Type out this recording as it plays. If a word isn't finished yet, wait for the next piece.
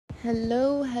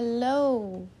Hello,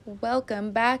 hello.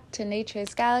 Welcome back to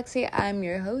Nature's Galaxy. I'm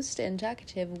your host,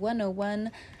 Injective 101,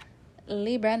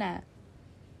 Libra Nat.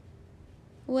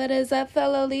 What is up,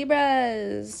 fellow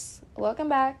Libras? Welcome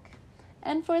back.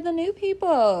 And for the new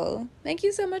people, thank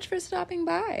you so much for stopping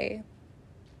by.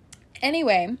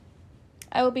 Anyway,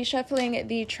 I will be shuffling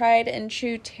the tried and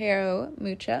true tarot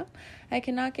mucha. I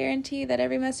cannot guarantee that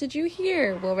every message you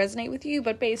hear will resonate with you,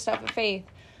 but based off of faith,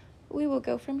 we will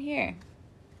go from here.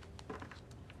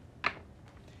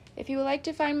 If you would like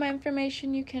to find my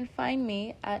information, you can find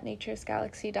me at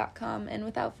naturesgalaxy.com. And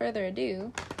without further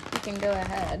ado, you can go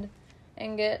ahead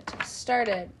and get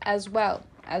started as well.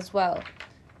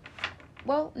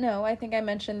 Well, no, I think I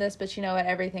mentioned this, but you know what?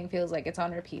 Everything feels like it's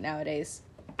on repeat nowadays.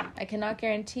 I cannot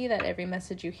guarantee that every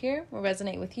message you hear will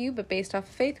resonate with you, but based off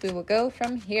of faith, we will go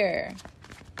from here.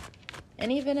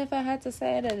 And even if I had to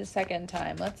say it a second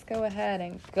time, let's go ahead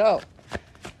and go.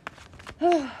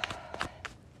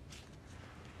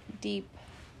 Deep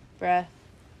breath,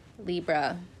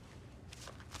 Libra.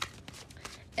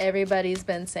 Everybody's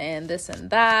been saying this and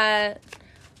that.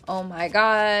 Oh my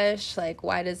gosh, like,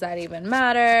 why does that even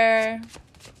matter?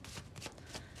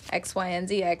 X, Y, and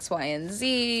Z, X, Y, and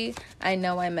Z. I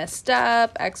know I messed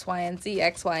up. X, Y, and Z,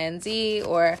 X, Y, and Z.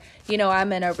 Or, you know,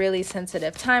 I'm in a really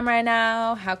sensitive time right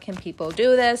now. How can people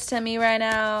do this to me right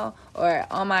now? Or,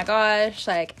 oh my gosh,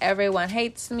 like, everyone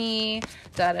hates me.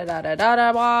 Da da da da da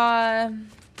da da.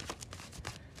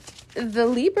 The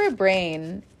Libra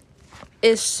brain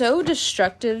is so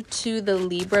destructive to the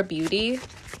Libra beauty,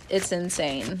 it's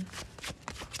insane.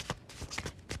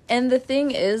 And the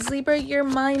thing is, Libra, your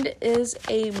mind is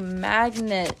a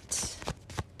magnet.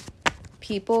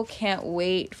 People can't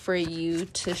wait for you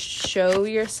to show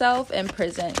yourself and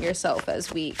present yourself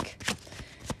as weak.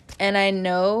 And I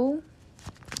know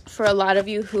for a lot of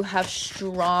you who have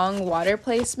strong water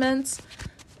placements,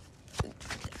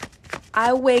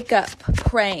 I wake up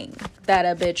praying that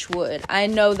a bitch would. I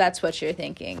know that's what you're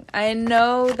thinking. I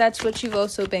know that's what you've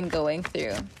also been going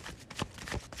through.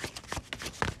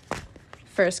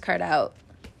 First card out.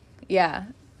 Yeah.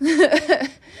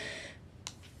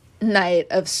 Knight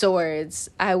of Swords.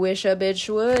 I wish a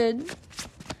bitch would.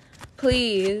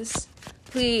 Please.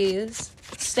 Please.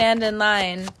 Stand in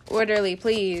line. Orderly,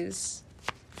 please.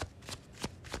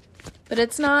 But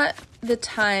it's not the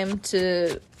time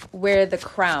to wear the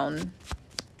crown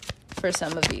for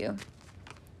some of you.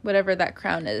 Whatever that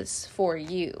crown is for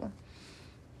you.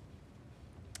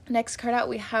 Next card out,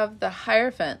 we have the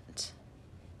Hierophant.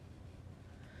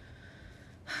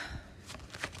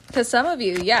 To some of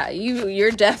you, yeah, you're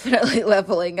definitely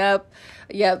leveling up.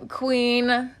 Yep,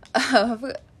 Queen of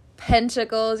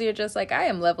Pentacles. You're just like, I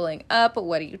am leveling up.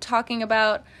 What are you talking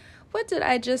about? What did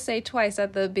I just say twice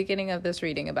at the beginning of this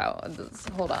reading about?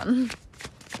 Hold on.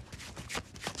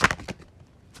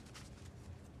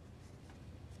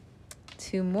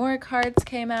 Two more cards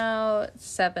came out.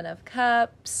 Seven of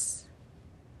Cups.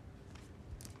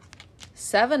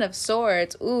 Seven of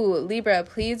Swords. Ooh, Libra,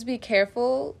 please be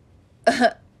careful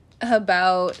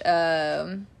about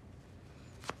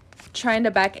trying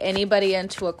to back anybody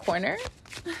into a corner.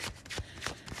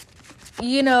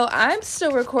 You know, I'm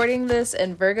still recording this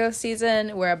in Virgo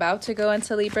season. We're about to go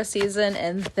into Libra season,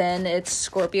 and then it's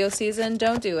Scorpio season.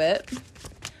 Don't do it.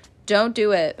 Don't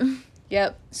do it.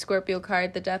 Yep, Scorpio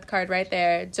card, the death card right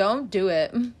there. Don't do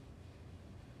it.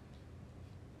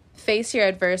 Face your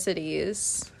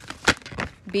adversities.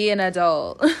 Be an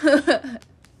adult.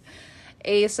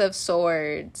 Ace of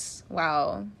Swords.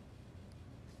 Wow.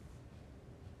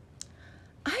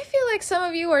 I feel like some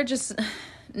of you are just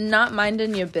not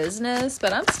minding your business,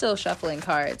 but I'm still shuffling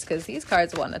cards because these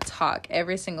cards want to talk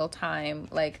every single time.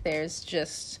 Like there's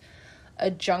just a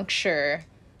juncture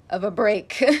of a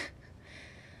break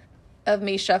of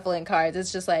me shuffling cards.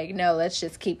 It's just like, no, let's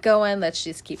just keep going. Let's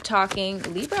just keep talking.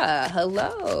 Libra,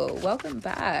 hello. Welcome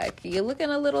back. You looking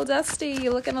a little dusty.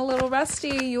 You looking a little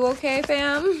rusty. You okay,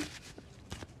 fam?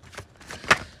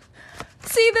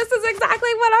 See, this is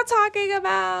exactly what I'm talking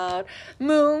about.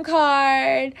 Moon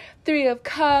card, Three of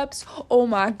Cups. Oh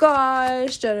my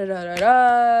gosh. Da da da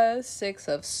da da. Six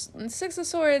of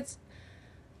Swords.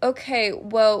 Okay,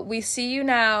 well, we see you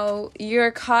now.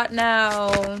 You're caught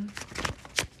now,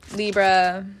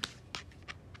 Libra.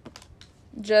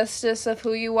 Justice of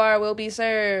who you are will be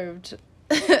served.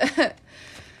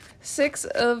 Six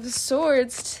of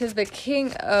Swords to the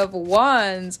King of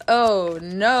Wands. Oh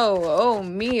no, oh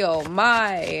me, oh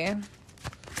my.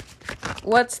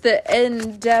 What's the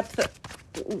in-depth,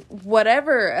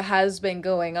 whatever has been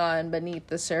going on beneath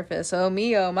the surface? Oh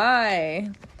me, oh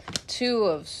my. Two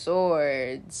of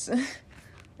Swords.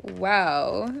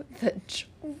 Wow, the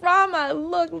drama.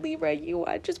 Look, Libra, you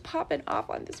are just popping off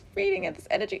on this reading and this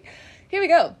energy. Here we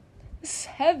go.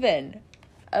 7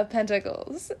 of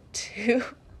Pentacles, 2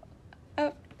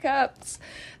 of Cups,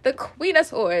 the Queen of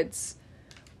Swords.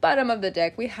 Bottom of the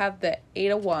deck, we have the 8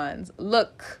 of Wands.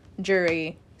 Look,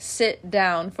 jury, sit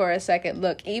down for a second.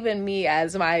 Look, even me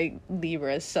as my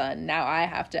Libra sun, now I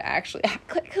have to actually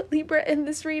act like a Libra in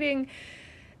this reading.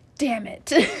 Damn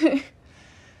it.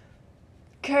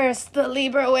 Curse the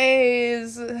Libra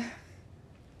ways.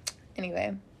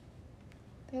 Anyway,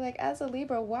 they're like, as a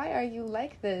Libra, why are you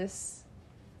like this?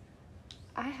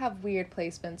 I have weird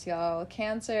placements, y'all.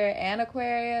 Cancer and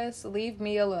Aquarius, leave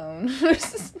me alone.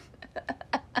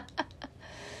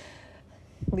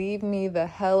 Leave me the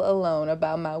hell alone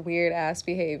about my weird ass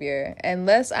behavior.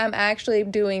 Unless I'm actually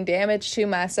doing damage to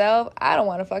myself, I don't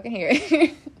want to fucking hear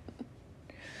it.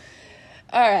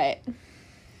 All right.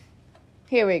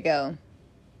 Here we go.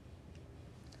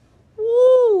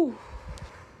 Woo!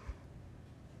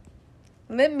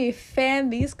 Let me fan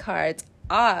these cards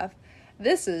off.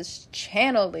 This is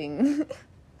channeling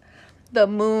the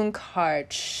Moon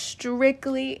card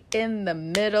strictly in the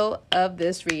middle of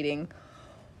this reading.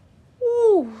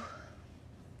 Woo!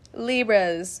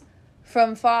 Libras,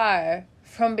 from far,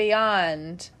 from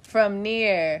beyond, from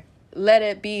near, let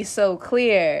it be so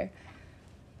clear.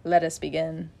 Let us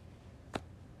begin.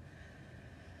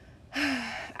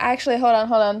 Actually, hold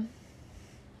on.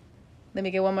 Let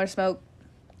me get one more smoke.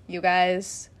 You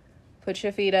guys, put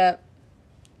your feet up.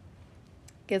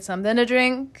 Get something to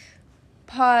drink.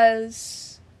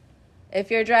 Pause.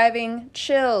 If you're driving,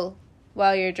 chill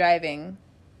while you're driving.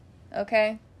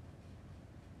 Okay?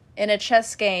 In a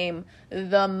chess game,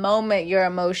 the moment your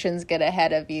emotions get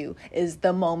ahead of you is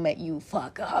the moment you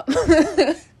fuck up.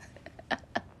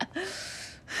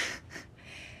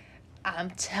 I'm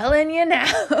telling you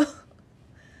now.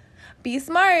 Be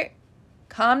smart.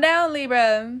 Calm down,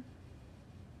 Libra.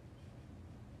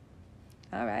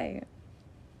 All right.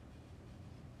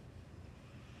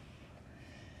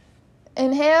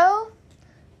 Inhale.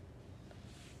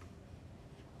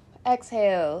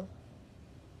 Exhale.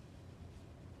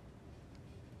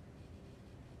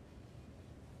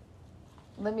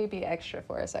 Let me be extra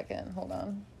for a second. Hold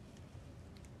on.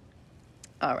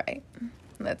 All right.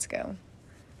 Let's go.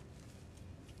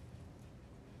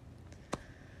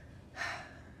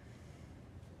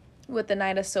 With the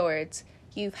Knight of Swords,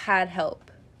 you've had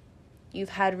help.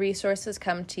 You've had resources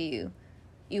come to you.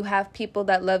 You have people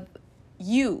that love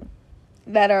you,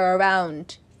 that are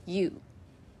around you.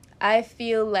 I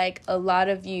feel like a lot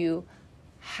of you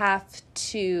have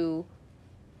to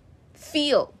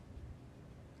feel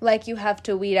like you have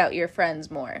to weed out your friends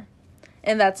more.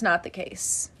 And that's not the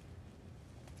case.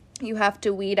 You have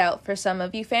to weed out, for some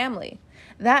of you, family.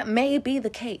 That may be the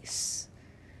case.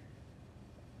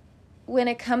 When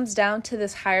it comes down to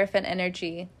this Hierophant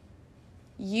energy,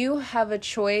 you have a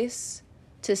choice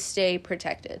to stay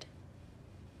protected.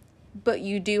 But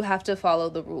you do have to follow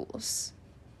the rules.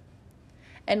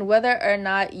 And whether or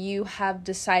not you have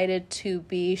decided to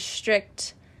be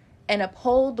strict and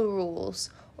uphold the rules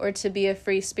or to be a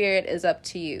free spirit is up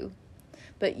to you.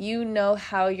 But you know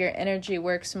how your energy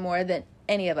works more than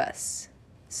any of us,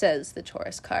 says the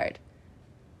Taurus card.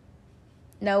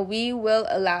 Now, we will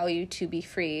allow you to be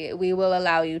free. We will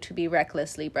allow you to be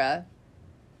reckless, Libra.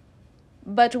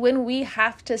 But when we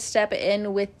have to step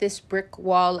in with this brick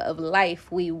wall of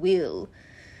life, we will.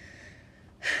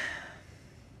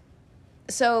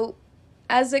 So,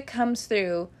 as it comes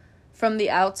through from the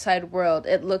outside world,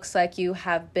 it looks like you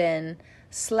have been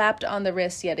slapped on the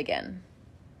wrist yet again.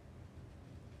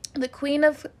 The Queen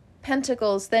of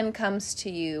Pentacles then comes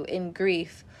to you in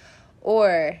grief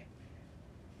or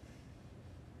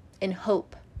in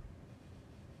hope.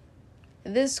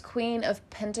 This Queen of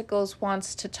Pentacles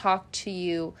wants to talk to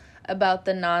you about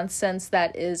the nonsense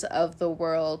that is of the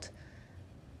world,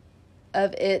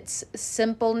 of its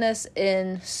simpleness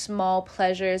in small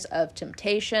pleasures of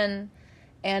temptation,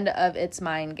 and of its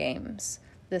mind games.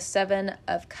 The 7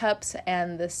 of Cups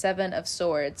and the 7 of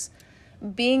Swords.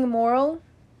 Being moral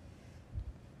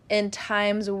in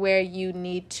times where you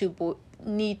need to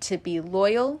be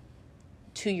loyal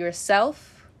to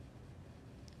yourself,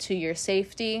 to your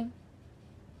safety,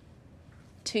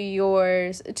 to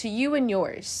you and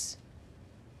yours.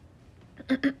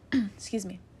 Excuse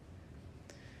me.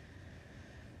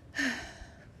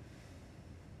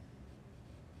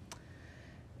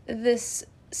 This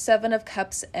 7 of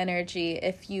Cups energy,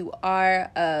 if you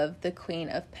are of the Queen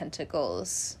of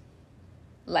Pentacles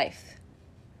life.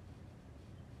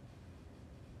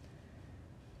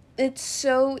 It's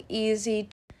so easy.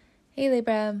 Hey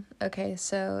Libra. Okay,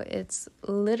 so it's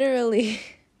literally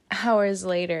hours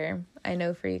later. I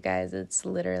know for you guys, it's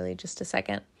literally just a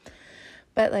second.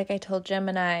 But like I told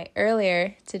Gemini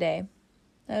earlier today,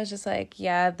 I was just like,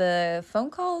 yeah, the phone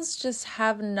calls just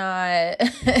have not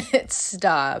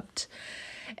stopped.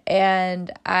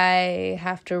 And I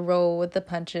have to roll with the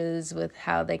punches with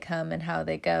how they come and how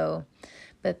they go.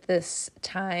 But this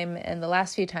time and the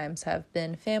last few times have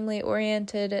been family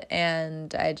oriented,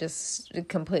 and I just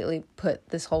completely put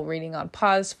this whole reading on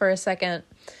pause for a second.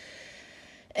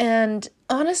 And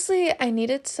honestly, I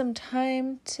needed some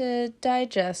time to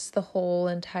digest the whole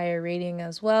entire reading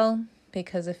as well,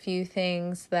 because a few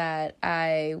things that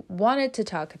I wanted to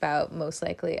talk about, most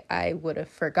likely I would have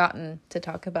forgotten to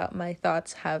talk about. My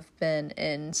thoughts have been,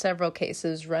 in several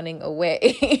cases, running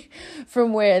away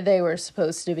from where they were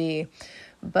supposed to be.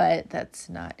 But that's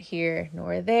not here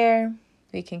nor there.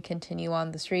 We can continue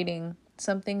on this reading.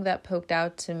 Something that poked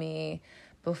out to me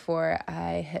before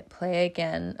I hit play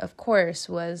again, of course,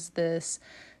 was this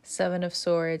Seven of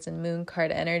Swords and Moon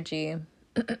card energy.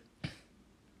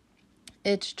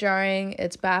 It's jarring,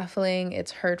 it's baffling,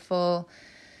 it's hurtful.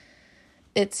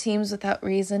 It seems without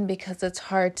reason because it's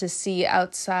hard to see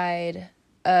outside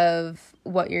of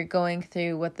what you're going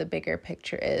through, what the bigger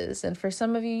picture is. And for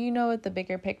some of you, you know what the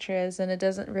bigger picture is, and it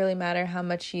doesn't really matter how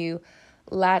much you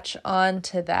latch on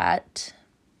to that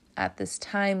at this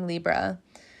time, Libra,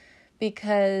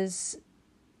 because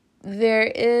there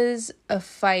is a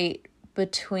fight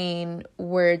between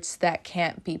words that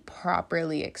can't be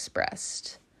properly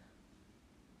expressed.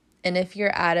 And if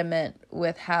you're adamant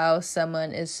with how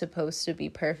someone is supposed to be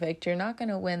perfect, you're not going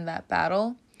to win that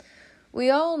battle. We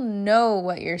all know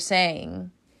what you're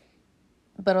saying,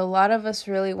 but a lot of us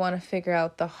really want to figure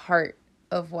out the heart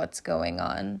of what's going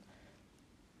on.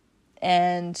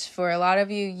 And for a lot of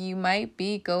you, you might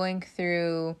be going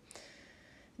through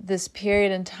this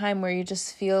period in time where you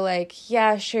just feel like,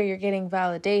 yeah, sure, you're getting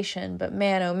validation, but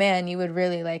man, oh man, you would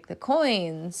really like the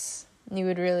coins. You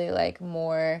would really like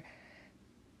more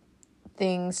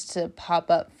things to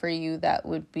pop up for you that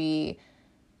would be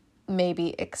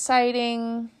maybe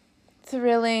exciting,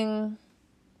 thrilling.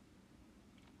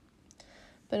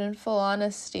 But in full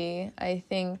honesty, I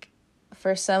think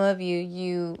for some of you,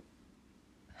 you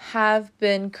have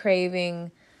been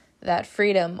craving that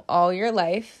freedom all your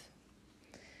life.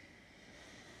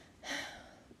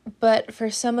 But for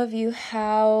some of you,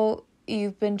 how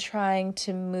you've been trying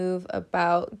to move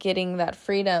about getting that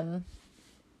freedom,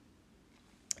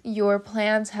 your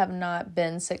plans have not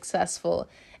been successful.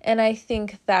 And I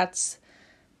think that's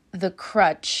the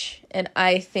crutch, and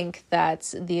I think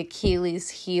that's the Achilles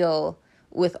heel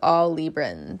with all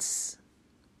Librans.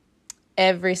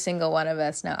 Every single one of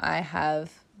us. Now, I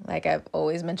have, like I've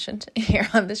always mentioned here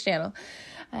on this channel,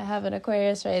 I have an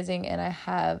Aquarius rising and I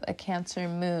have a Cancer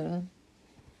moon.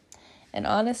 And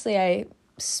honestly, I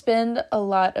spend a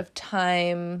lot of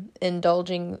time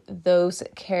indulging those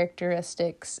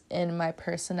characteristics in my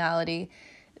personality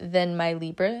than my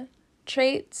Libra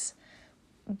traits,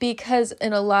 because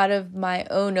in a lot of my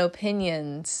own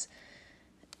opinions,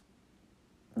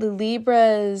 the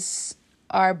Libras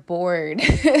are bored.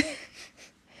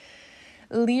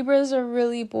 Libras are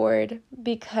really bored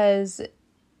because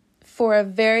for a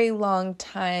very long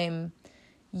time,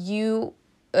 you,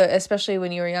 especially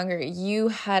when you were younger, you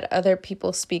had other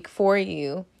people speak for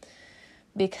you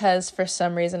because for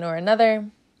some reason or another,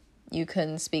 you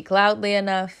couldn't speak loudly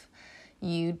enough.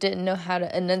 You didn't know how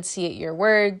to enunciate your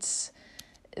words.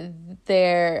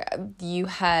 You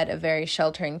had a very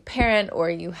sheltering parent, or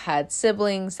you had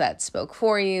siblings that spoke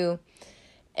for you,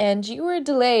 and you were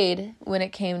delayed when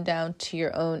it came down to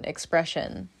your own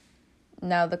expression.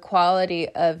 Now, the quality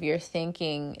of your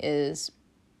thinking is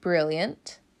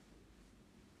brilliant,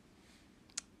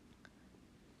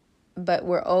 but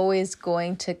we're always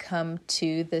going to come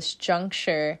to this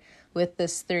juncture with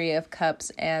this Three of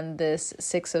Cups and this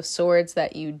Six of Swords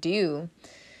that you do,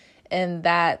 and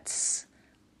that's,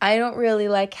 I don't really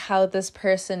like how this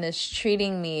person is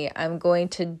treating me. I'm going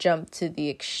to jump to the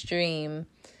extreme,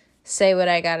 say what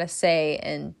I gotta say,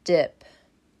 and dip.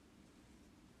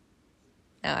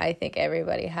 Now, I think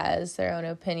everybody has their own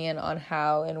opinion on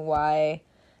how and why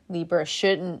Libra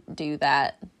shouldn't do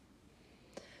that.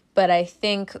 But I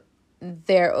think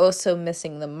they're also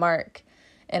missing the mark.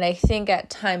 And I think at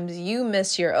times you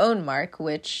miss your own mark,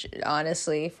 which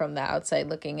honestly, from the outside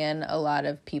looking in, a lot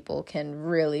of people can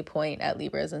really point at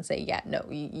Libras and say, yeah, no,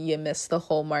 you missed the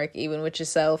whole mark, even with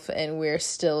yourself. And we're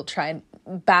still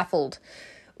baffled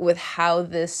with how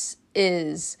this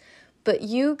is. But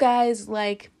you guys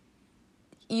like,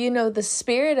 the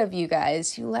spirit of you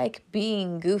guys, you like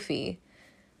being goofy.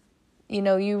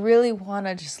 you really want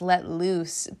to just let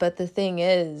loose. But the thing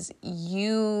is,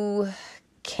 you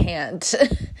can't.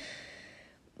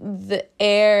 The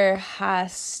air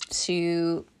has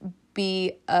to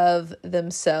be of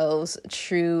themselves,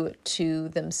 true to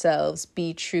themselves,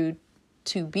 be true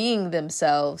to being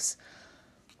themselves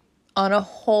on a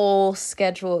whole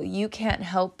schedule. You can't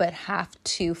help but have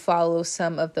to follow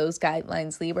some of those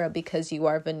guidelines, Libra, because you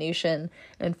are Venusian.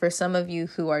 And for some of you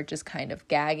who are just kind of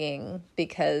gagging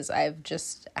because I've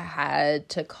just had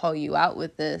to call you out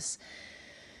with this,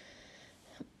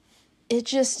 it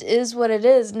just is what it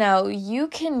is. Now, you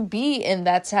can be in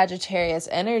that Sagittarius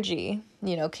energy,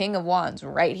 King of Wands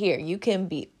right here. You can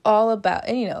be all about,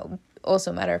 and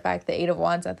also, matter of fact, the Eight of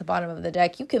Wands at the bottom of the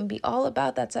deck, you can be all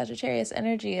about that Sagittarius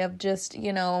energy of just,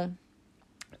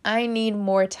 I need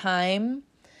more time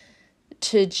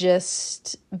to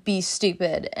just be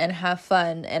stupid and have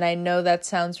fun. And I know that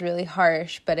sounds really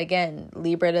harsh, but again,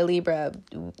 Libra to Libra,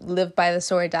 live by the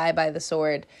sword, die by the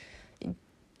sword.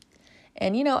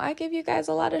 And, I give you guys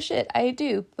a lot of shit. I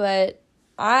do. But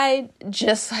I,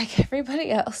 just like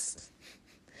everybody else,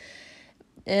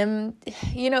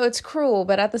 it's cruel,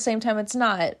 but at the same time, it's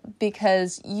not.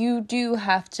 Because you do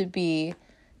have to be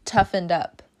toughened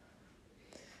up.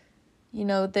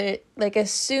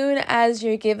 As soon as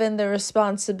you're given the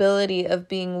responsibility of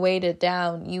being weighted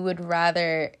down, you would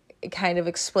rather kind of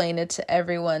explain it to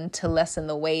everyone to lessen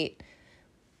the weight.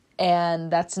 And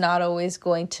that's not always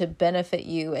going to benefit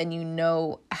you, and you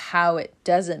know how it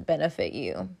doesn't benefit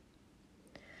you.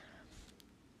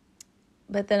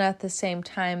 But then at the same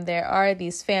time, there are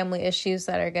these family issues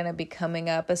that are going to be coming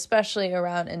up, especially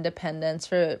around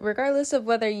independence, regardless of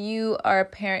whether you are a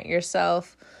parent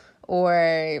yourself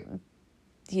or,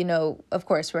 of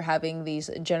course, we're having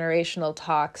these generational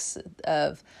talks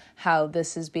of how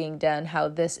this is being done, how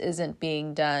this isn't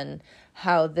being done,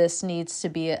 how this needs to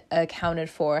be accounted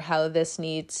for, how this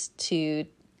needs to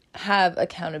have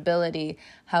accountability,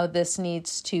 how this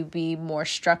needs to be more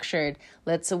structured.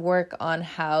 Let's work on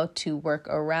how to work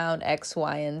around X,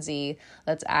 Y, and Z.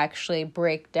 Let's actually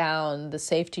break down the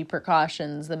safety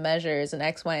precautions, the measures, and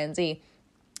X, Y, and Z.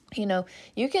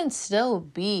 You can still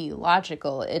be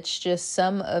logical. It's just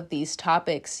some of these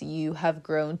topics you have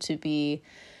grown to be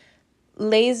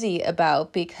lazy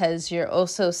about because you're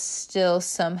also still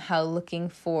somehow looking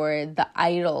for the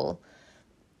idol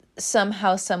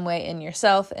somehow, some way in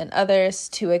yourself and others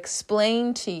to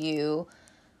explain to you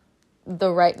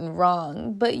the right and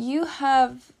wrong. But you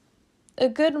have a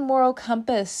good moral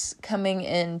compass coming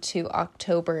into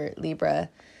October, Libra.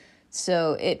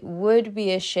 So it would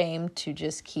be a shame to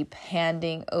just keep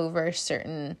handing over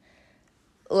certain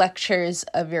lectures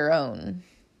of your own.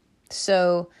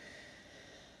 So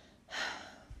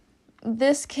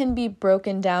this can be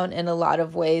broken down in a lot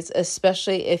of ways,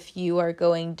 especially if you are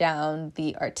going down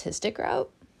the artistic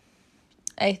route.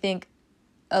 I think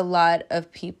a lot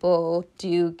of people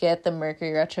do get the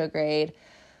Mercury retrograde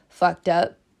fucked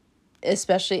up,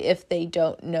 especially if they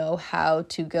don't know how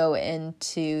to go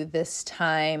into this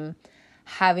time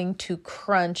having to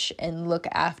crunch and look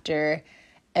after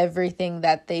everything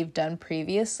that they've done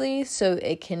previously so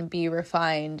it can be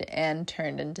refined and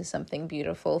turned into something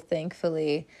beautiful,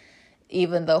 thankfully.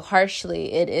 Even though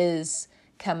harshly it is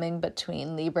coming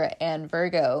between Libra and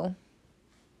Virgo.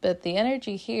 But the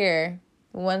energy here,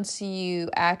 once you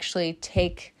actually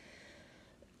take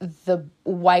the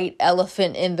white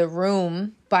elephant in the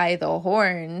room by the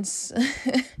horns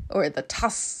or the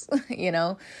tusks,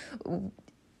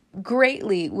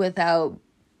 greatly without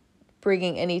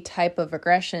bringing any type of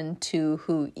aggression to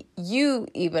who you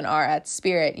even are at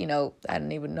spirit. I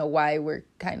don't even know why we're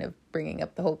kind of bringing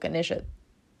up the whole Ganesha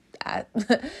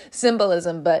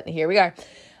symbolism, but here we are.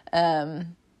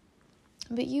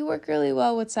 But you work really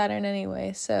well with Saturn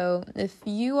anyway. So if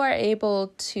you are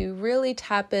able to really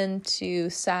tap into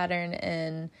Saturn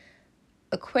in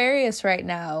Aquarius right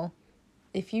now,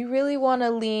 if you really want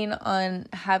to lean on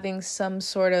having some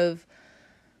sort of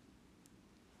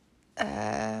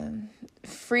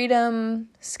freedom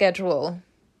schedule,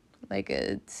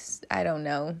 I don't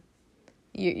know,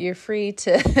 you're free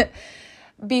to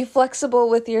be flexible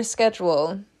with your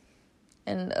schedule.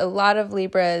 And a lot of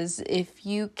Libras, if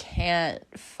you can't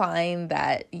find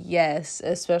that yes,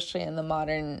 especially in the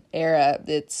modern era,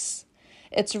 it's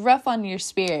rough on your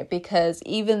spirit, because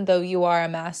even though you are a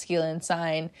masculine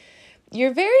sign,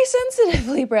 you're very sensitive,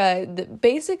 Libra.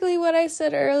 Basically what I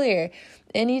said earlier,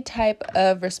 any type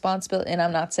of responsibility, and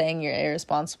I'm not saying you're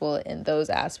irresponsible in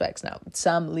those aspects. No,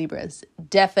 some Libras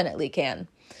definitely can.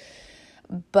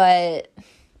 But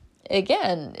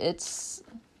again, it's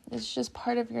just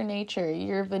part of your nature.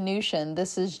 You're Venusian.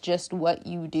 This is just what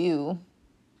you do.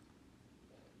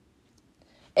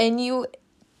 And you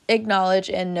acknowledge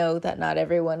and know that not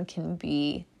everyone can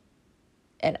be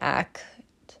and act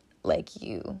like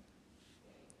you.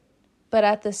 But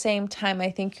at the same time,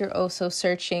 I think you're also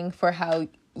searching for how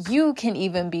you can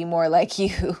even be more like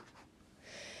you.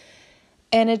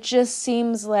 And it just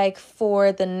seems like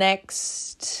for the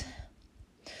next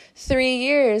 3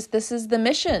 years, this is the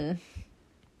mission.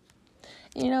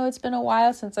 It's been a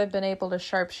while since I've been able to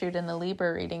sharpshoot in the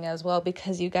Libra reading as well,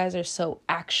 because you guys are so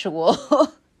actual.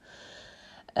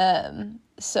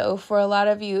 So for a lot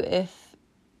of you, if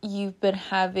you've been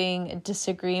having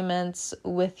disagreements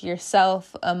with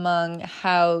yourself among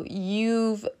how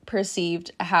you've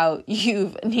perceived how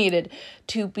you've needed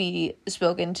to be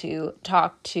spoken to,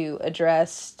 talked to,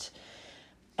 addressed,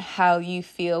 how you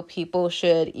feel people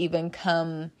should even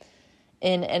come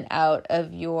in and out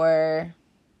of your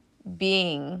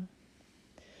being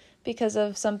because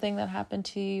of something that happened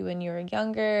to you when you were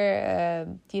younger.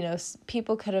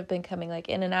 People could have been coming like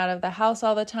in and out of the house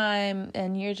all the time,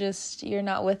 and you're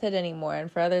not with it anymore.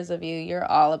 And for others of you, you're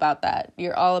all about that.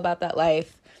 You're all about that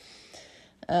life.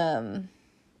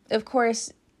 Of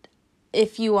course,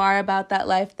 if you are about that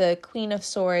life, the Queen of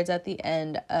Swords at the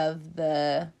end of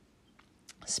the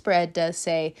spread does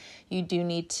say you do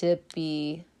need to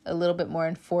be a little bit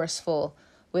more forceful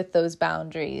with those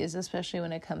boundaries, especially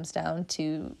when it comes down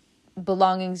to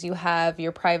belongings you have,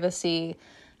 your privacy,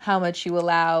 how much you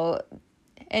allow.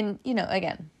 And,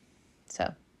 again,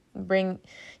 so you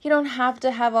don't have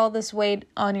to have all this weight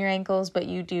on your ankles, but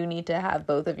you do need to have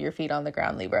both of your feet on the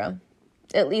ground, Libra.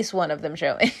 At least one of them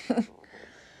showing.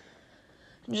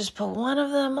 Just put one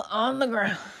of them on the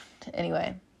ground.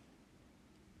 Anyway.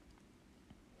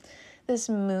 This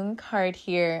moon card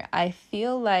here, I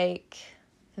feel like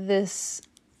this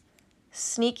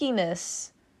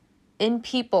sneakiness in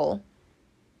people,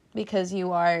 because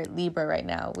you are Libra right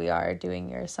now. We are doing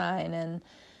your sign, and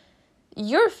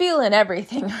you're feeling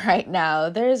everything right now.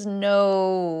 There's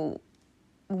no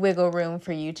wiggle room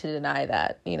for you to deny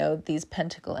that. These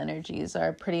pentacle energies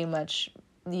are pretty much,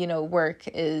 work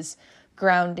is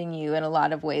grounding you in a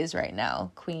lot of ways right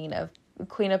now. Queen of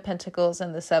Pentacles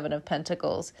and the Seven of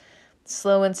Pentacles.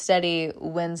 Slow and steady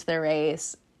wins the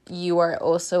race. You are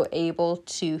also able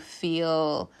to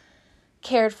feel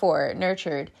cared for,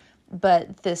 nurtured,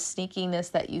 but this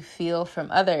sneakiness that you feel from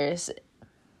others,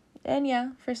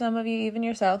 and for some of you, even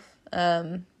yourself,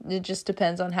 it just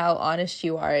depends on how honest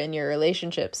you are in your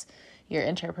relationships, your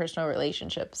interpersonal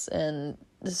relationships, and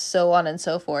so on and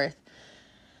so forth.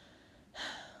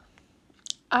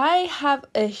 I have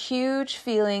a huge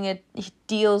feeling it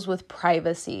deals with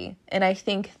privacy, and I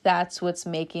think that's what's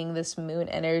making this moon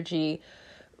energy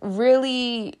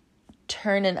really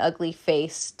turn an ugly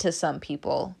face to some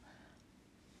people.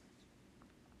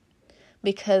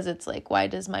 Because it's like, why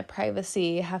does my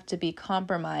privacy have to be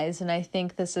compromised? And I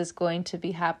think this is going to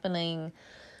be happening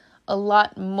a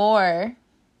lot more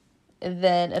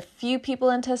than a few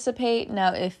people anticipate.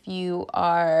 Now, if you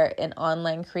are an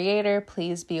online creator,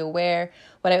 please be aware.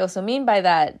 What I also mean by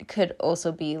that could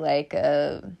also be like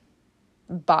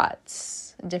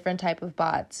bots, different type of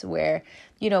bots where,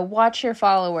 watch your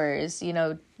followers,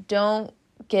 don't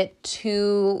get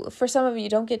too, for some of you,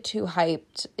 don't get too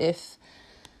hyped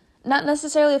not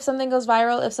necessarily if something goes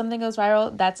viral. If something goes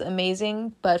viral, that's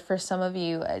amazing. But for some of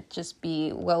you, just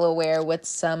be well aware with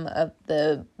some of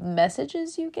the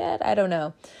messages you get. I don't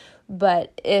know.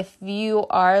 But if you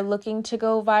are looking to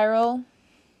go viral,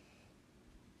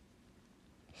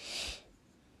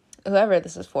 whoever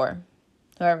this is for,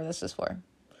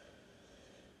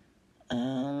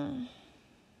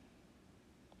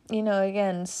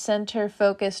 again, center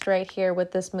focused right here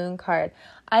with this moon card.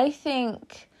 I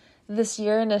think this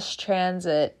Uranus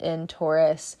transit in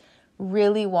Taurus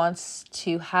really wants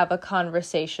to have a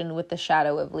conversation with the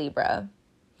shadow of Libra.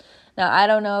 Now, I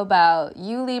don't know about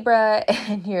you, Libra,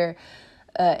 and your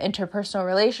interpersonal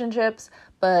relationships,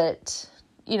 but,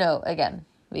 again,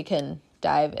 we can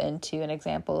dive into an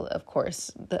example, of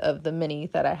course, of the many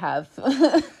that I have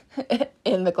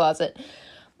in the closet.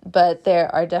 But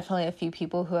there are definitely a few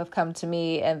people who have come to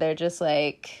me and they're just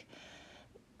like,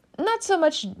 not so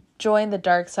much join the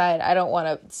dark side. I don't want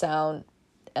to sound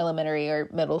elementary or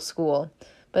middle school,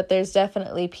 but there's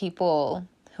definitely people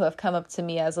who have come up to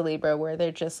me as a Libra where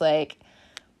they're just like,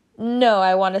 no,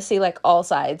 I want to see like all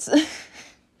sides.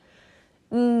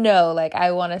 No, like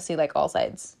I want to see like all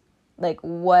sides. Like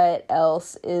what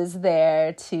else is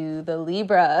there to the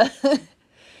Libra?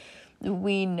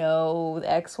 We know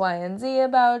X, Y, and Z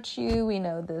about you. We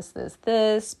know this,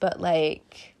 but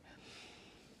like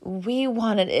we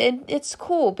wanted it. It's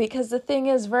cool because the thing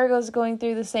is Virgo's going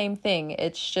through the same thing.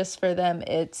 It's just for them,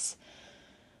 it's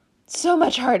so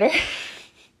much harder.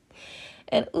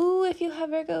 And if you have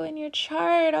Virgo in your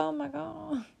chart, oh my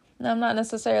God. Now, I'm not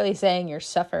necessarily saying you're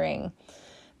suffering,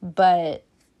 but,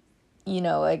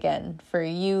 again, for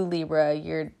you, Libra,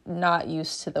 you're not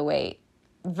used to the weight.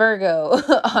 Virgo,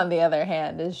 on the other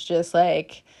hand, is just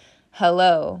like,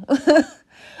 hello.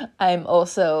 I'm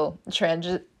also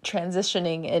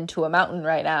transitioning into a mountain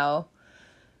right now.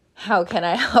 How can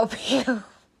I help you?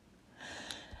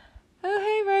 Oh,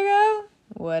 hey, Virgo.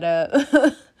 What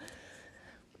up?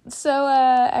 So,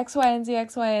 X, Y, and Z,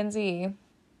 X, Y, and Z.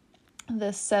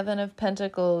 The 7 of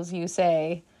Pentacles, you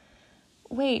say.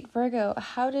 Wait, Virgo,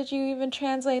 how did you even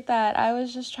translate that? I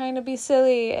was just trying to be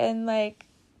silly and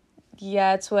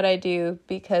yeah, it's what I do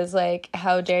because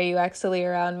how dare you act silly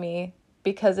around me?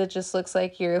 Because it just looks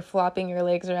like you're flopping your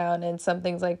legs around and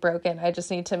something's broken. I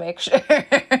just need to make sure.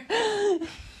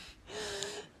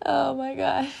 Oh my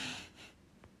God.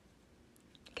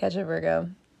 Catch a Virgo.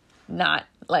 Not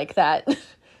like that.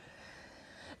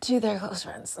 To their close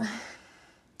friends.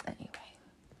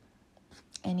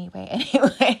 Anyway.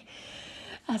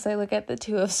 As I look at the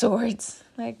 2 of Swords,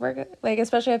 Virgo,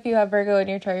 especially if you have Virgo in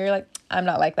your chart, you're like, I'm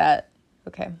not like that.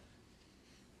 Okay.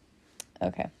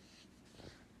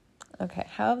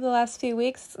 How have the last few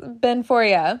weeks been for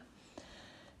you?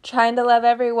 Trying to love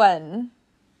everyone.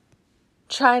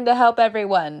 Trying to help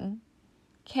everyone.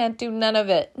 Can't do none of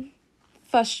it.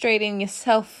 Frustrating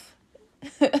yourself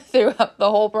throughout the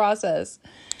whole process.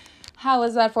 How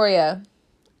is that for you?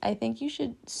 I think you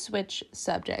should switch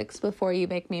subjects before you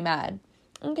make me mad.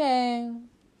 Okay.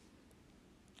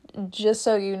 Just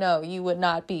so you know, you would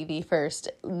not be the first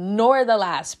nor the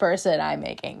last person I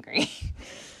make angry.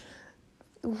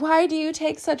 Why do you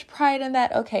take such pride in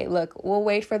that? Okay, look, we'll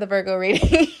wait for the Virgo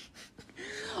reading.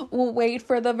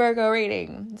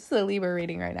 This is a Libra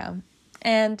reading right now.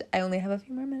 And I only have a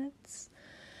few more minutes.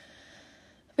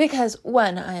 Because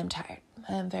 1, I am tired.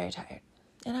 I am very tired.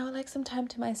 And I would like some time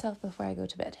to myself before I go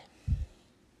to bed.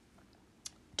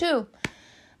 2,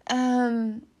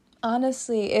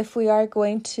 honestly, if we are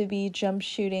going to be jump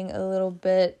shooting a little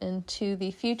bit into the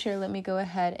future, let me go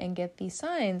ahead and get the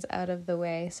signs out of the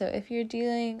way. So if you're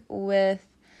dealing with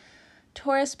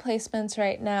Taurus placements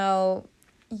right now,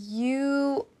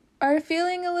 you are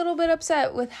feeling a little bit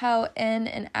upset with how in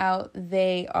and out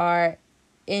they are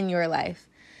in your life.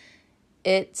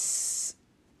 It's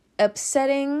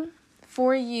upsetting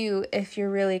for you if you're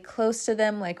really close to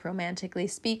them, romantically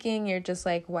speaking. You're just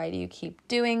why do you keep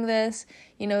doing this?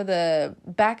 The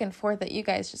back and forth that you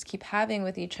guys just keep having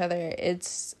with each other,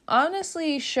 it's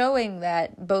honestly showing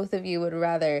that both of you would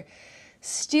rather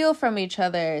steal from each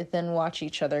other than watch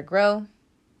each other grow.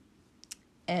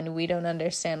 And we don't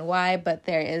understand why, but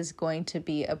there is going to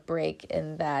be a break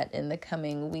in that in the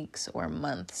coming weeks or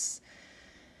months.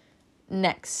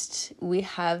 Next, we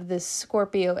have this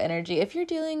Scorpio energy. If you're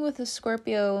dealing with a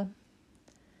Scorpio,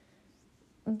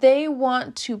 they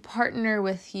want to partner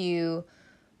with you,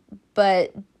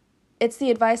 but it's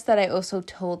the advice that I also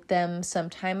told them some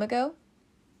time ago.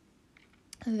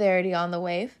 They're already on the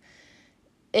wave.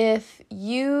 If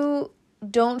you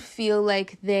don't feel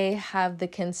like they have the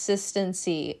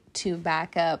consistency to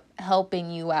back up helping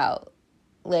you out,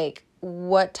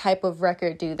 what type of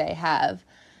record do they have?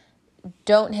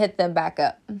 Don't hit them back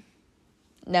up.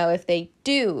 Now, if they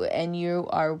do and you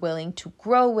are willing to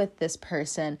grow with this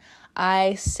person,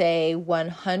 I say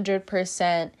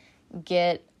 100%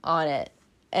 get on it.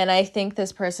 And I think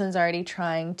this person's already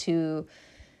trying to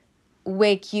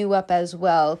wake you up as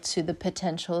well to the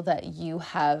potential that you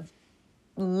have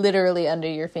literally under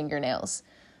your fingernails.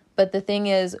 But the thing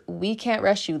is, we can't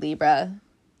rush you, Libra.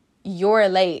 You're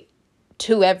late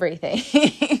to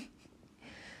everything.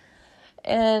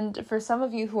 And for some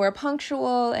of you who are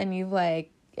punctual and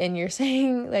you're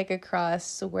saying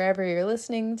across wherever you're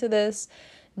listening to this,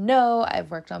 no, I've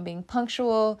worked on being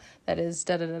punctual. That is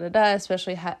da-da-da-da-da,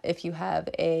 especially if you have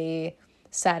a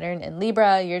Saturn in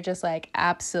Libra, you're just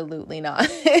absolutely not.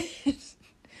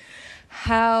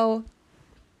 How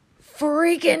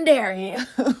freaking dare you?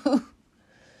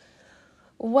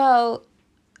 Well,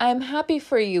 I'm happy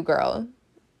for you, girl.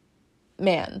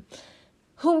 Man,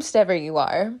 whomstever you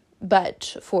are.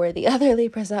 But for the other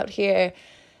Libras out here,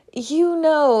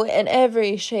 in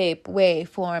every shape, way,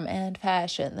 form, and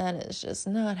fashion, that is just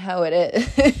not how it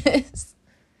is.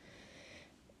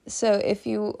 So if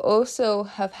you also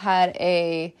have had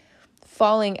a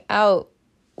falling out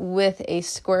with a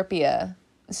Scorpio.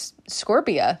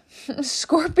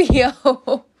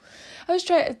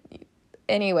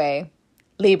 Anyway,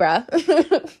 Libra.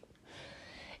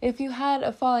 If you had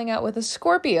a falling out with a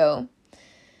Scorpio,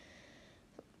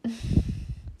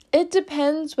 It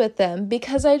depends with them,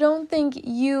 because I don't think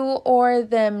you or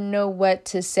them know what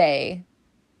to say.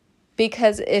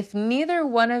 Because if neither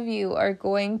one of you are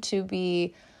going to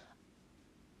be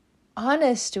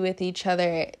honest with each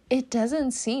other, it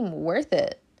doesn't seem worth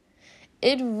it.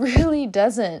 It really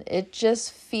doesn't. It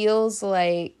just feels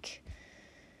like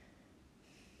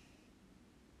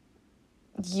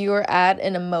you're at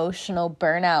an emotional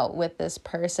burnout with this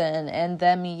person and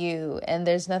them you, and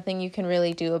there's nothing you can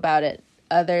really do about it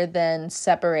other than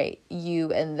separate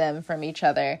you and them from each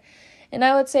other. And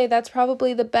I would say that's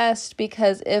probably the best,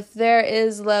 because if there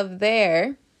is love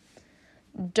there,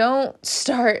 don't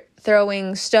start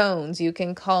throwing stones. You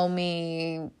can call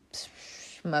me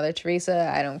Mother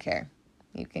Teresa, I don't care.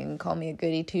 You can call me a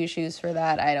goody two-shoes for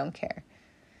that, I don't care.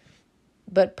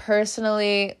 But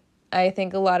personally, I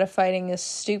think a lot of fighting is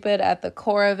stupid at the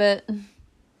core of it.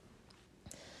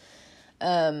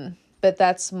 But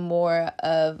that's more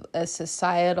of a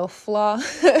societal flaw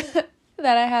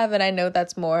that I have. And I know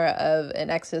that's more of an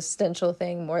existential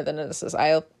thing more than a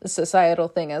societal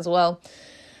thing as well.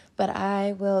 But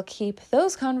I will keep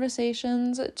those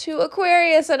conversations to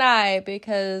Aquarius and I,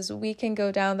 because we can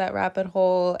go down that rabbit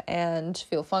hole and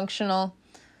feel functional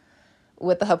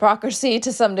with the hypocrisy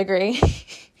to some degree.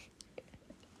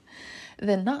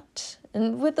 Than not.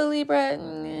 And with the Libra,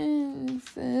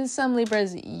 some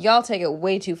Libras, y'all take it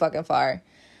way too fucking far.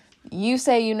 You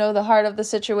say you know the heart of the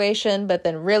situation, but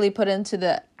then really put into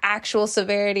the actual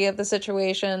severity of the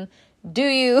situation. Do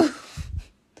you?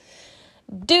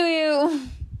 Do you?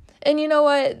 And you know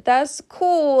what? That's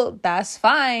cool. That's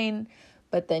fine.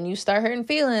 But then you start hurting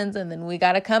feelings, and then we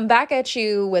got to come back at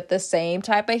you with the same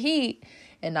type of heat.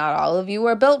 And not all of you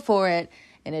are built for it.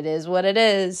 And it is what it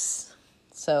is.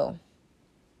 So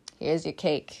here's your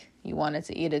cake. You wanted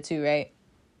to eat it too, right?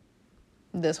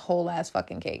 This whole ass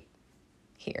fucking cake.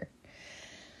 Here.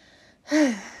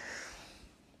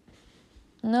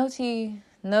 No tea,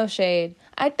 no shade.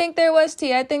 I think there was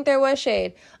tea. I think there was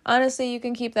shade. Honestly, you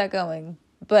can keep that going,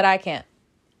 but I can't.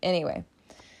 Anyway,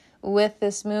 with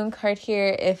this moon card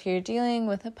here, if you're dealing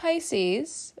with a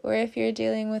Pisces or if you're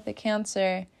dealing with a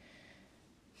Cancer,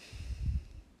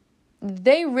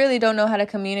 they really don't know how to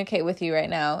communicate with you right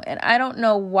now. And I don't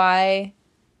know why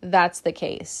that's the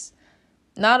case.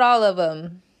 Not all of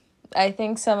them. I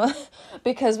think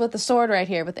because with the sword right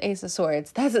here, with the Ace of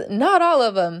Swords, that's not all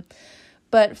of them.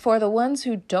 But for the ones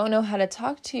who don't know how to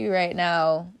talk to you right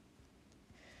now,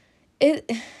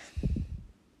 it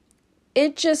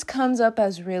just comes up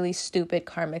as really stupid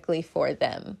karmically for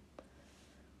them.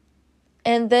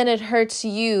 And then it hurts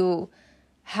you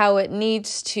how it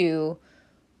needs to,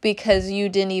 because you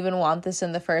didn't even want this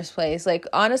in the first place. Like,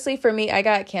 honestly, for me, I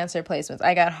got Cancer placements.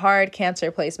 I got hard Cancer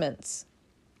placements,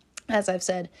 as I've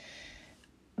said.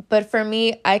 But for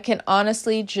me, I can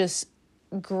honestly just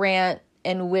grant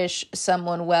and wish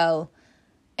someone well.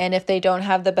 And if they don't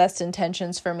have the best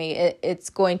intentions for me,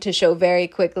 it's going to show very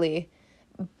quickly.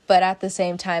 But at the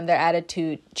same time, their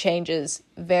attitude changes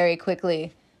very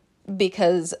quickly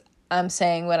because I'm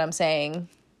saying what I'm saying.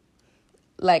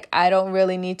 Like, I don't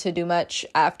really need to do much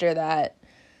after that.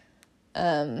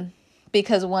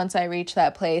 Because once I reach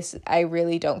that place, I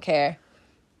really don't care.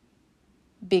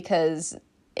 Because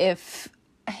if,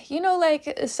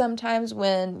 like sometimes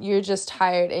when you're just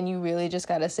tired and you really just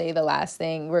got to say the last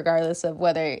thing, regardless of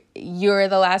whether you're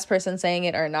the last person saying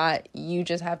it or not, you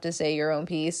just have to say your own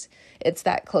piece. It's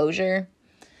that closure.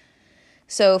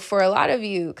 So for a lot of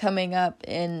you coming up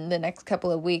in the next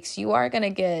couple of weeks, you are going to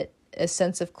get a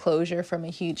sense of closure from a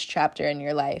huge chapter in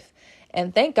your life.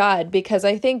 And thank God, because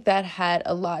I think that had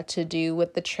a lot to do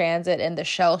with the transit and the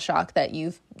shell shock that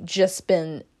you've just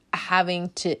been having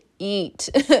to eat.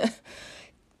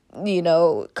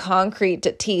 Concrete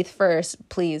to teeth first.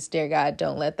 Please, dear God,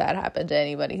 don't let that happen to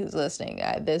anybody who's listening.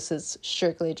 This is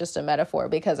strictly just a metaphor,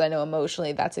 because I know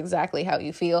emotionally that's exactly how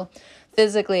you feel.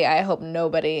 Physically, I hope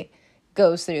nobody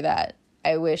goes through that.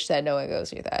 I wish that no one goes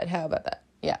through that. How about that?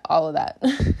 Yeah, all of that.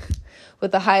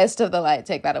 With the highest of the light,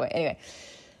 take that away. Anyway,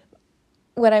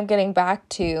 what I'm getting back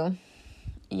to,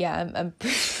 I'm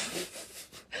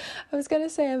I was going to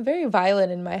say I'm very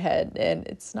violent in my head, and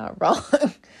it's not wrong.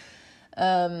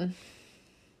 Am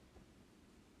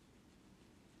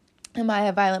I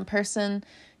a violent person?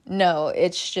 No,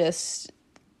 it's just,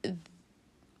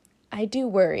 I do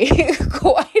worry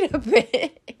quite a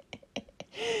bit.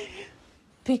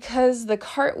 Because the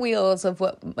cartwheels of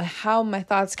how my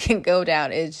thoughts can go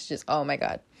down is just, oh my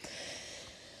God.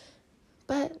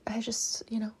 But I just,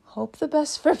 hope the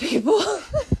best for people.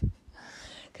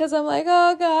 Because I'm like,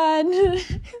 oh God,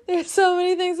 there's so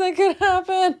many things that could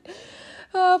happen.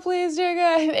 Oh, please, dear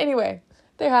God. Anyway,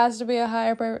 There has to be a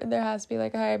higher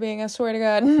being, I swear to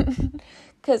God.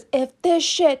 Because if this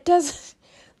shit doesn't...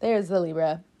 There's the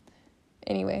Libra.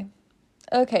 Anyway.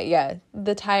 Okay, yeah.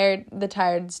 The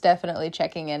tired's definitely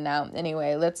checking in now.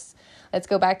 Anyway, let's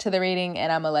go back to the reading,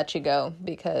 and I'm gonna let you go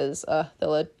because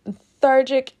the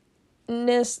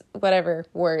lethargicness, whatever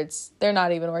words, they're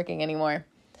not even working anymore.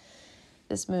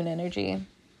 This moon energy.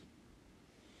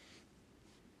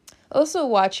 Also,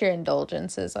 watch your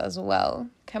indulgences as well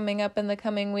coming up in the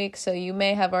coming weeks. So you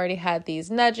may have already had these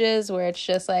nudges where it's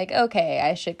just like, okay,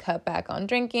 I should cut back on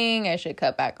drinking. I should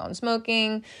cut back on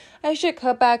smoking. I should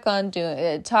cut back on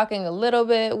talking a little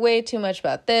bit, way too much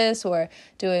about this or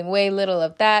doing way little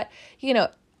of that. You know,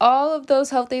 all of those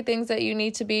healthy things that you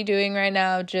need to be doing right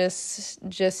now, just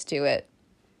do it.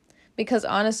 Because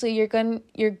honestly, you're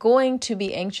going to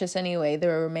be anxious anyway, the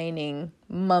remaining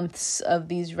months of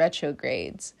these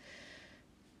retrogrades.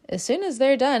 As soon as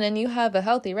they're done and you have a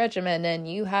healthy regimen and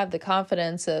you have the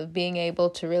confidence of being able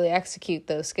to really execute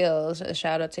those skills, a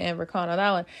shout out to Amber Khan on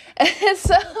that one. And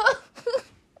so,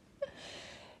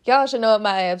 y'all should know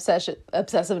my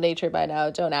obsessive nature by now.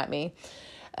 Don't at me.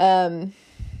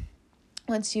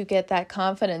 Once you get that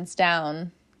confidence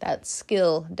down, that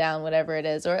skill down, whatever it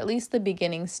is, or at least the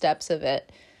beginning steps of it,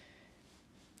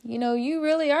 you know, you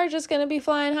really are just going to be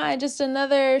flying high. Just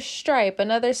another stripe,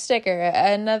 another sticker,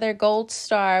 another gold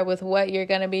star with what you're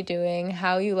going to be doing,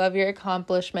 how you love your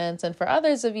accomplishments. And for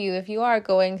others of you, if you are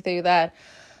going through that,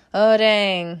 oh,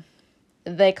 dang,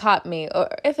 they caught me. Or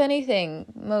if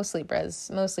anything, most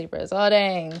Libras, oh,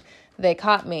 dang, they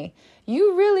caught me.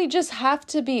 You really just have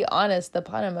to be honest. The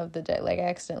bottom of the deck, like I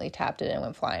accidentally tapped it and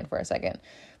went flying for a second.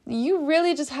 You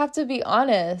really just have to be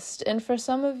honest. And for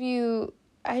some of you,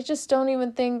 I just don't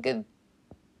even think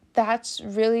that's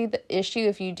really the issue.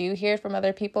 If you do hear it from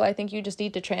other people, I think you just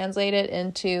need to translate it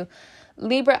into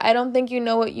Libra. I don't think you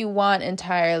know what you want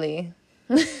entirely.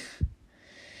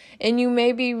 And you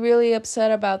may be really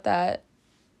upset about that,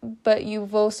 but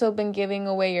you've also been giving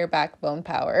away your backbone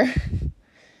power.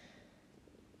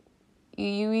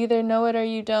 You either know it or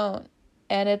you don't.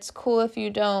 And it's cool if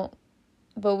you don't.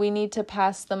 But we need to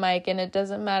pass the mic, and it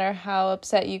doesn't matter how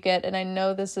upset you get. And I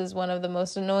know this is one of the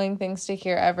most annoying things to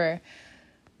hear ever.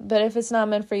 But if it's not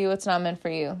meant for you, it's not meant for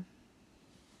you.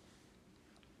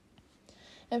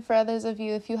 And for others of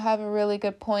you, if you have a really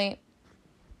good point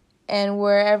and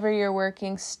wherever you're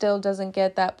working still doesn't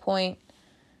get that point,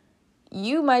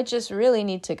 you might just really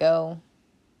need to go.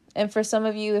 And for some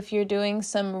of you, if you're doing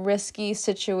some risky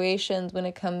situations when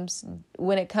it comes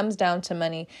down to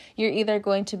money, you're either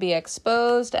going to be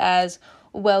exposed as,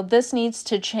 well, this needs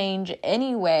to change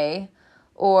anyway,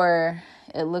 or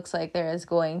it looks like there is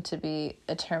going to be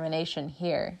a termination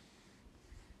here.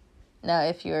 Now,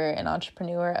 if you're an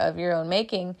entrepreneur of your own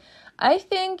making, I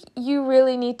think you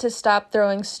really need to stop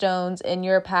throwing stones in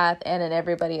your path and in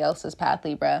everybody else's path,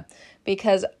 Libra,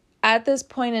 because at this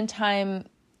point in time,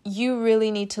 you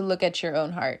really need to look at your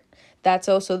own heart. That's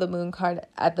also the moon card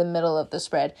at the middle of the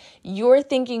spread. You're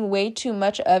thinking way too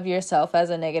much of yourself as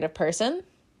a negative person.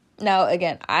 Now,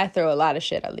 again, I throw a lot of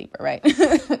shit at Libra, right?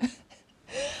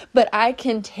 But I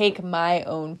can take my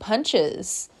own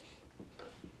punches.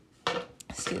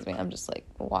 Excuse me, I'm just like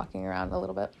walking around a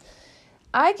little bit.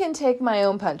 I can take my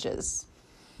own punches.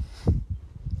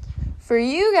 For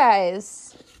you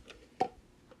guys,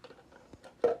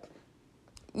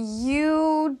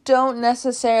 you don't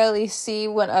necessarily see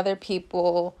when other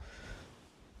people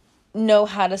know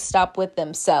how to stop with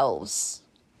themselves.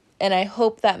 And I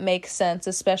hope that makes sense,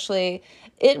 especially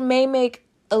it may make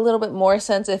a little bit more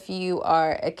sense if you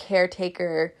are a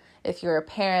caretaker, if you're a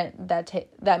parent,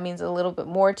 that means a little bit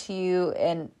more to you.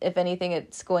 And if anything,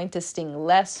 it's going to sting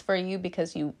less for you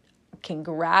because you can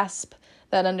grasp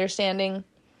that understanding.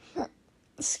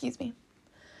 Excuse me.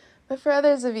 But for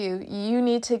others of you, you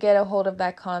need to get a hold of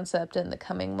that concept in the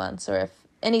coming months, or if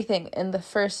anything, in the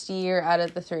first year out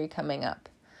of the 3 coming up.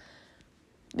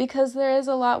 Because there is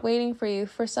a lot waiting for you.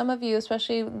 For some of you,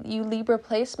 especially you Libra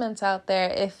placements out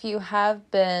there, if you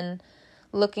have been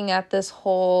looking at this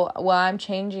whole, well, I'm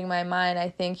changing my mind, I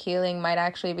think healing might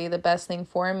actually be the best thing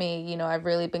for me. You know, I've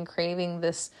really been craving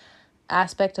this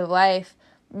aspect of life.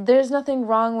 There's nothing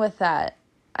wrong with that.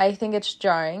 I think it's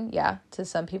jarring, yeah, to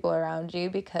some people around you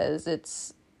because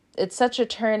it's such a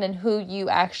turn in who you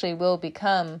actually will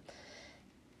become.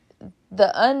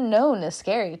 The unknown is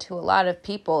scary to a lot of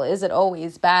people. Is it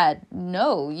always bad?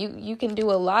 No, you can do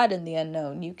a lot in the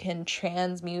unknown. You can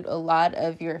transmute a lot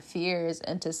of your fears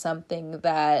into something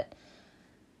that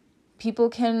people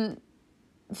can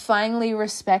finally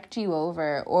respect you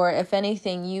over, or if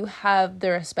anything, you have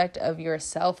the respect of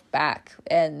yourself back.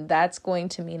 And that's going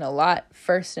to mean a lot,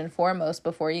 first and foremost,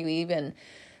 before you even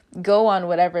go on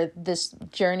whatever this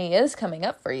journey is coming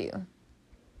up for you.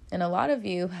 And a lot of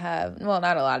you have, well,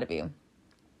 not a lot of you,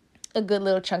 a good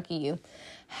little chunk of you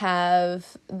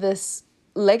have this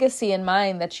legacy in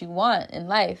mind that you want in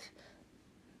life.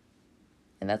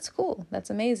 And that's cool. That's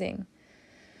amazing.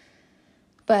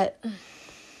 But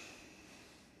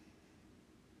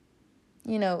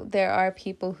you know, there are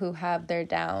people who have their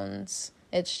downs.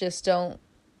 It's just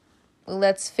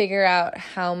let's figure out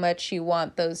how much you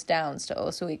want those downs to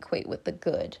also equate with the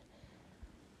good.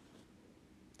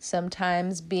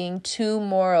 Sometimes being too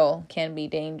moral can be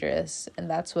dangerous, and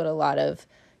that's what a lot of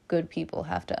good people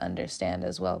have to understand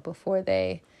as well before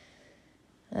they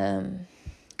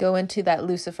go into that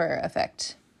Lucifer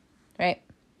effect, right?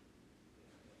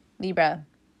 Libra,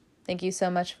 thank you so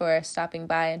much for stopping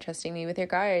by and trusting me with your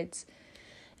cards.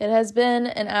 It has been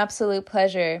an absolute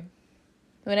pleasure.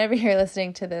 Whenever you're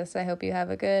listening to this, I hope you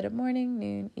have a good morning,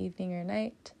 noon, evening, or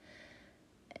night.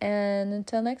 And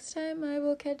until next time, I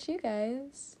will catch you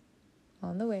guys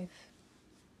on the wave.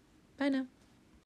 Bye now.